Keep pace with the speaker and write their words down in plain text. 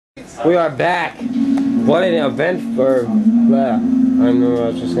We are back. What an event for... I don't know what I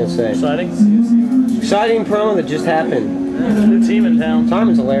was just going to say. Exciting promo that just happened. Yeah, there's a new team in town.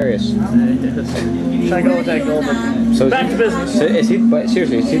 Simon's hilarious. Trying to go with that goal, but so back to business. So is he, but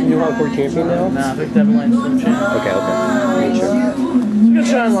seriously, is he the new hardcore champion now? Nah, I think Devin Lane's still champion. Okay. Sure. It's a good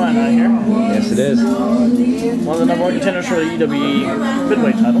shine line out here. Yes, it is. One of the number one contenders for the UWE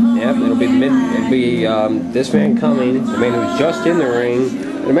midweight title. Yep, it'll be this man coming, the man who's just in the ring.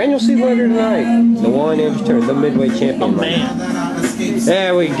 The man you'll see later tonight. The one inch turn, the midweight champion. Oh man.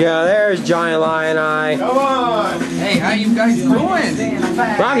 There we go. There's Giant Lioneye. Come on! Hey, how you guys doing?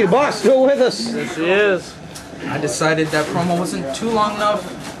 Rocky Boss still with us. Yes, he is. I decided that promo wasn't too long enough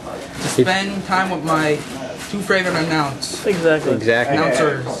to spend time with my two favorite announcers. Exactly.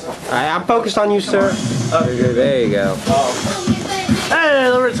 I'm focused on you, sir. There you go. Hey,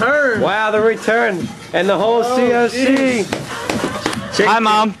 the return. Wow, the return. And the whole COC. Hi,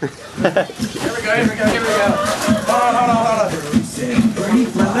 Mom. Here we go. Hold on.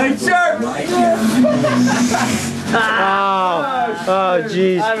 Oh,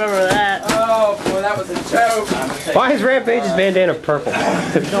 jeez. I remember that. Oh, boy, that was a joke. Why is Rampage's bandana purple?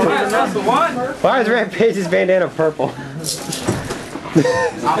 That's the one. Why is Rampage's bandana purple?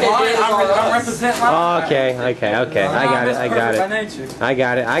 I'm representing my... Okay. I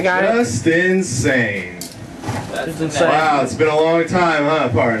got it. Just insane. It's insane. Wow, it's been a long time, huh,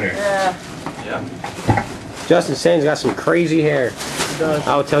 partner? Yeah. Justin Sane's got some crazy hair.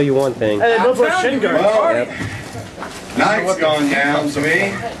 I'll tell you one thing. Hey, they both wear shin guards. Well, night's gone down to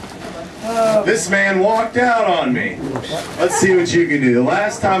me. This man walked out on me. Let's see what you can do. The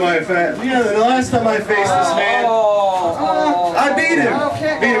last time I faced this man, I beat him.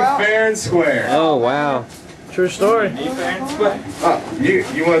 Beat him fair and square. Oh, wow. True story. You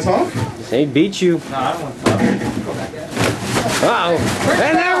want to talk? He beat you. No, I don't want to talk. Uh-oh.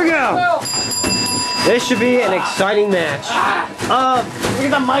 And there we go. This should be an exciting match.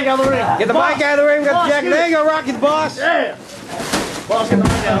 Get the mic out of the ring. Get the mic out of the ring. Got the jacket. There you go, Rocky the Boss. Yeah. Boss, get the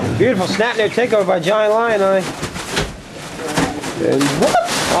mic out. Beautiful snap near takeover by Giant Lioneye. And whoop.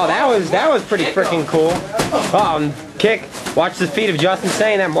 Oh, that was pretty freaking cool. Kick. Watch the feet of Justin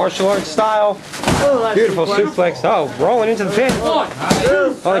Sane, that martial arts style. Oh, Beautiful suplex. Oh, rolling into the pin.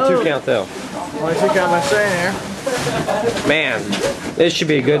 Only 2 count though. Only 2 count my Sane here. Man, this should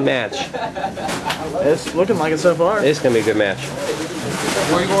be a good match. It's looking like it so far. This is gonna be a good match.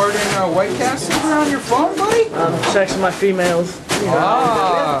 Were you ordering a White Castle on your phone, buddy? I'm texting my females. You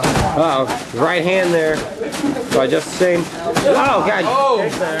know. Uh-oh, right hand there. By Justin Sane. Oh, God.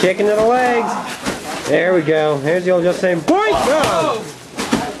 Kicking to the legs. There we go. Here's the old Justin Sane. Boink! Oh.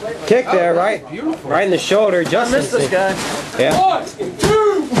 Kick there, right in the shoulder. Justin I missed this guy. Yeah. 1,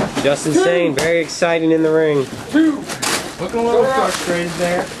 2. Justin Sane, very exciting in the ring. Looking a little frustrated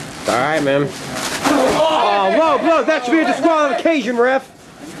there. All right, man. Oh, whoa, that should be a disqualification, ref.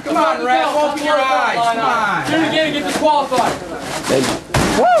 Come on, ref, open your eyes. Come on. Do it again and get disqualified.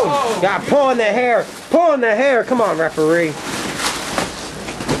 Woo! Got pulling the hair. Come on, referee.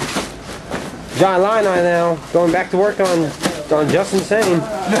 Giant Lioneye now going back to work on Justin Sane.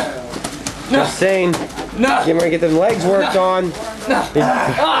 Just Sane. Getting ready to get them legs worked on.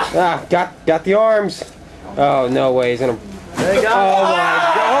 Got the arms. Oh no way, he's gonna.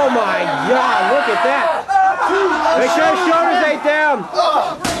 Oh my God! Look at that! Make sure his shoulders ain't down.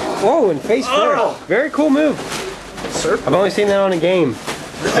 Whoa, and face first. Very cool move. I've only seen that on a game.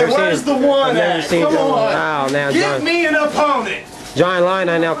 Hey, where's the one at? Come on. Wow, now Give me an opponent. Giant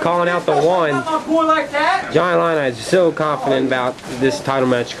Lioneye now calling out the one. Like that? Giant Lioneye is so confident about this title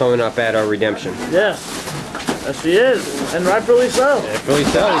match coming up at Redemption. Yes. Yes, he is. And rightfully so. Rightfully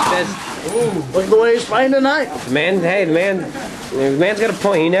so. He says, look at the way he's fighting tonight. the man's got a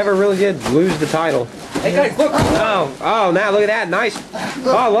point. He never really did lose the title. Hey, guys, look. Oh, now look at that. Nice.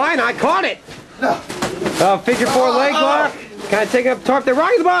 Oh, Lioneye caught it. Figure 4 leg lock. Kind of taking up the tarp there.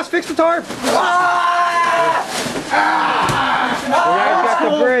 Rocky the Boss, fix the tarp. Got the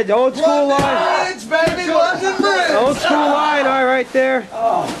bridge. Old school line. Old school line. All right there.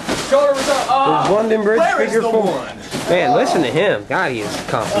 Shoulder was up. London Bridge figure 4. Man, listen to him. God, he is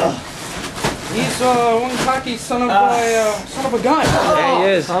confident. He's one cocky son of a gun. Yeah, he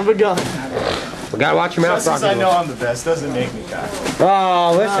is. Son of a gun. We gotta watch your mouth, Just Rocky. since I know I'm the best doesn't make me cocky.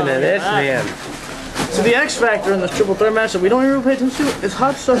 Oh, listen to this man. So the X factor in this triple threat match that we don't even pay attention to is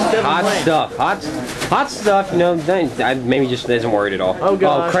hot stuff. Hot stuff. You know, I maybe just isn't worried at all. Oh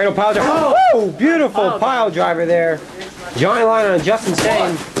God. Oh, cradle pile driver. Oh, beautiful pile driver there. Giant line on Justin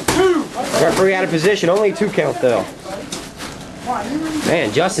Sane. Referee out of position. Only 2 count though.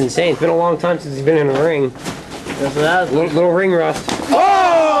 Man, Justin Sane. It's been a long time since he's been in the ring. Yes, it has. Little ring rust.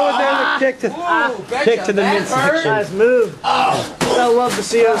 Oh, kick to the midsection. Nice move. I love the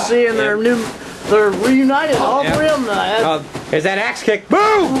COC and they're reunited, all three of them. There's that axe kick.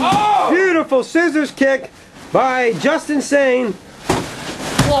 Boom! Beautiful scissors kick by Justin Sane.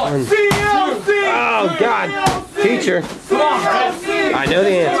 Oh God, teacher. I know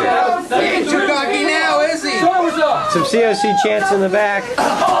the answer. He ain't too cocky now, is he? Some COC chants in the back.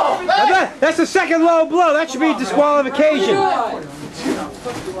 That's the second low blow. That should be disqualification.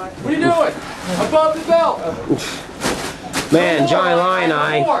 What are you doing? Above the belt. Man, Johnny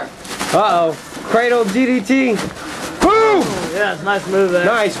Lioneye. Uh-oh. Cradle DDT. Boom! Yeah, it's a nice move there.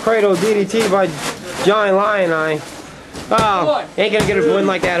 Nice cradle DDT by Johnny Lioneye. Oh, ain't gonna get a win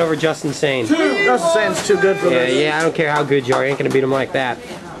like that over Justin Sane. Justin Sane's too good for this. Yeah, I don't care how good you are. You ain't gonna beat him like that.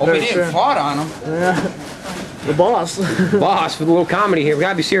 Hope he didn't fought on him. Yeah. The boss. Boss, with a little comedy here. We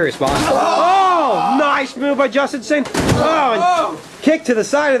gotta be serious, boss. Oh, nice move by Justin Sane. Oh, and kick to the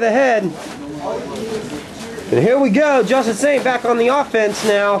side of the head. And here we go. Justin Sane back on the offense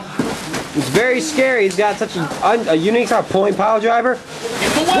now. It's very scary. He's got such a unique style pulling pile driver.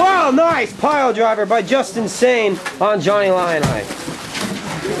 Wow, nice pile driver by Justin Sane on Johnny Lioneye.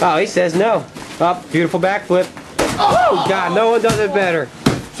 Oh, he says no. Up, beautiful backflip. Oh God, no one does it better.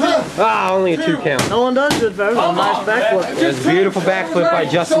 Ah, only a 2 count. No one does it better. A nice backflip. It was a beautiful backflip by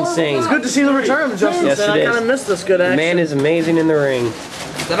Justin Sane. It's good to see the return of Justin Sane. I kind of missed this good action. The man is amazing in the ring.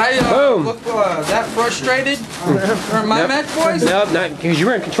 Did I look that frustrated for my match, boys? Nope, not because you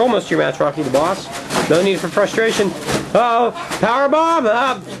were in control most of your match, Rocky the Boss. No need for frustration. Uh oh, powerbomb!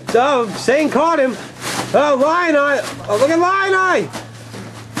 Oh, Sane caught him. Oh, Lioneye! Oh, look at Lioneye!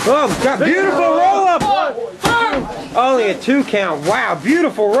 Oh, got beautiful roll up. Only a 2 count. Wow,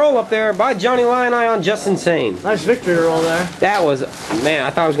 beautiful roll up there by Johnny Lioneye on Justin Sane. Nice victory roll there. That was, man, I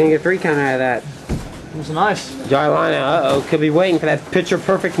thought I was gonna get a 3 count out of that. It was nice. Johnny Lioneye, could be waiting for that picture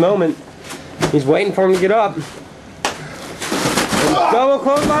perfect moment. He's waiting for him to get up. Double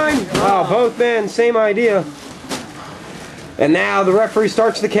clothesline. Oh, both men, same idea. And now the referee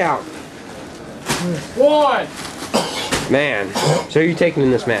starts the count. 1. Man, so who are you taking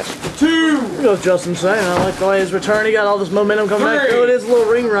in this match? 2. Here goes Justin Sane. I like the way his return. He got all this momentum coming back. Oh, it is a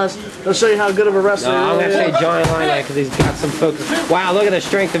little ring rust. It'll show you how good of a wrestler No, I'm going to say Johnny Lioneye because he's got some focus. Wow, look at the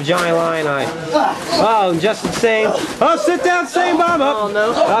strength of Johnny Lioneye. Oh, Justin Sane. Oh, sit down, Sane bomb up. Oh,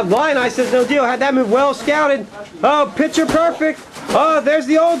 no. Lioneye says no deal. Had that move well scouted. Oh, picture perfect. Oh, there's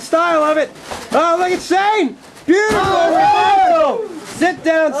the old style of it. Oh, look at Sane. Beautiful reversal. Sit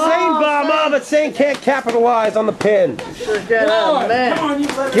down, Sane bomb. Oh, but Sane can't capitalize on the pin. Sure can, man.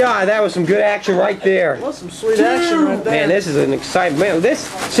 God, that was some good action right there. That's some sweet action right there. Man, this is an exciting man. This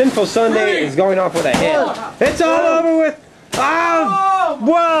Sinful Sunday is going off with a hit. It's all over with. Oh,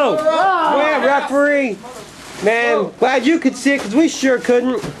 whoa! Man, referee. Man, glad you could see it because we sure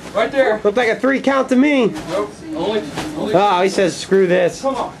couldn't. Right there. Looked like a 3 count to me. Nope. Only Oh, he says screw this.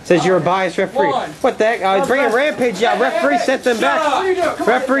 Says you're a biased referee. What the heck? Oh, he's bringing Rampage out. Referee sent them back.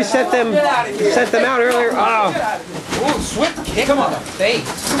 Referee sent them out earlier. Oh. Ooh, swift kick on the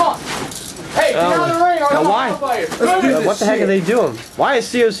face. Come on. Hey, get out of the ring. Now why? What the heck are they doing? Why is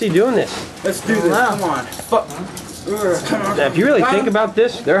COC doing this? Let's do this. Come on. Now, if you really think about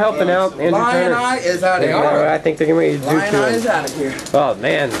this, they're helping out Andrew Turner. Lioneye is out of here. I think they're getting ready to do to Lioneye him. is out of here. Oh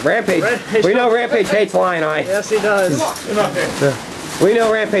man, Rampage. We know Rampage hates Lioneye. Yes, he does. We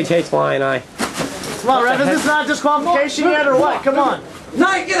know Rampage hates Lioneye. Come on, Rev, is this not disqualification yet or what? Come on.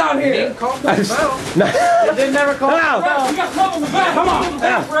 Knight, get out here. They never call You got trouble in the back. Come on.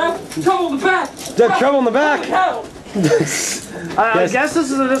 Trouble in the back. Trouble in the back. I guess this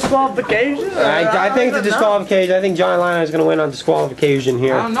is a disqualification. I think it's a disqualification. I think Johnny Lioneye is going to win on disqualification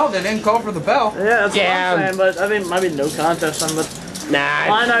here. I don't know. They didn't call for the bell. Yeah, that's what I'm saying. But I think maybe no contest on. But Nah,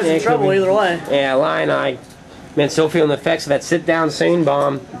 Lioneye's in trouble either way. Yeah, Lioneye. Man, still feeling the effects of that sit-down Sane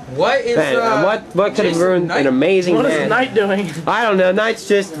bomb. What is Man, what could have ruined an amazing What match? is Knight doing? I don't know. Knight's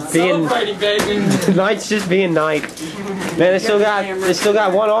just being Knight's just being Knight. Man, they still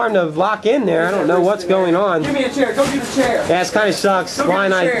got one arm to lock in there. I don't know what's going on. Give me a chair. Go get a chair. Yeah, it kind of sucks.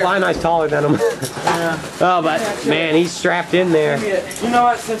 Lioneye's taller than him. Oh, but man, he's strapped in there. You know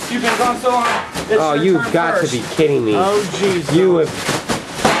what? Since you've been gone so long, Oh, you've got to be kidding me. Oh, jeez. You have.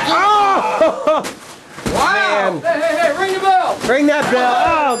 Oh! Wow! Man. Hey, ring the bell. Ring that bell.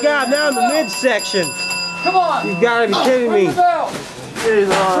 Oh, God, now in the midsection. Come on. You've got to be kidding me. Ring the bell. Jeez, Ring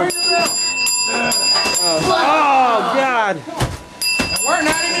the bell. Oh, God. We're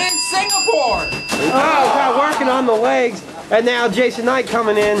not even in Singapore. Oh, God, working on the legs. And now Jason Knight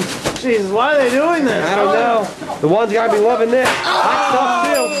coming in. Jesus, why are they doing this? I don't know. The one's got to be loving this. Hot stuff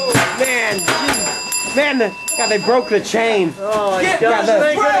still. Man, geez. Man, God, they broke the chain. Oh, my Get gosh, the-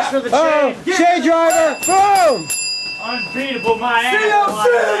 thank goodness for the Oh, chain. chain driver! Boom! Unbeatable, my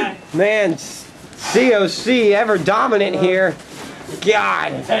ass. Man, COC ever dominant here.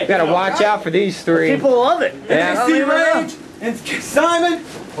 God, gotta watch out for these three. People love it. Yeah. See Rage and Simon.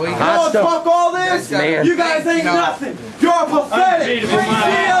 Well, you Hot Y'all stuff. talk all this. Man. You guys ain't nothing. You're pathetic. Unbeatable,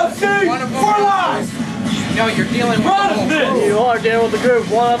 my CLC One of them- for life. No, you're dealing with Run the whole this. crew. You are dealing with the group.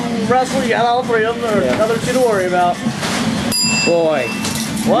 One of them wrestle, you got all three of them. There are another two to worry about. Boy,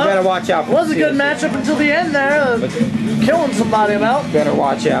 you better watch out for Was a good COC. matchup until the end there. Killing somebody about. Better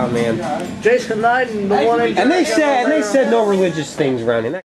watch out, man. Jason Knight and the one. And they said no religious things around here.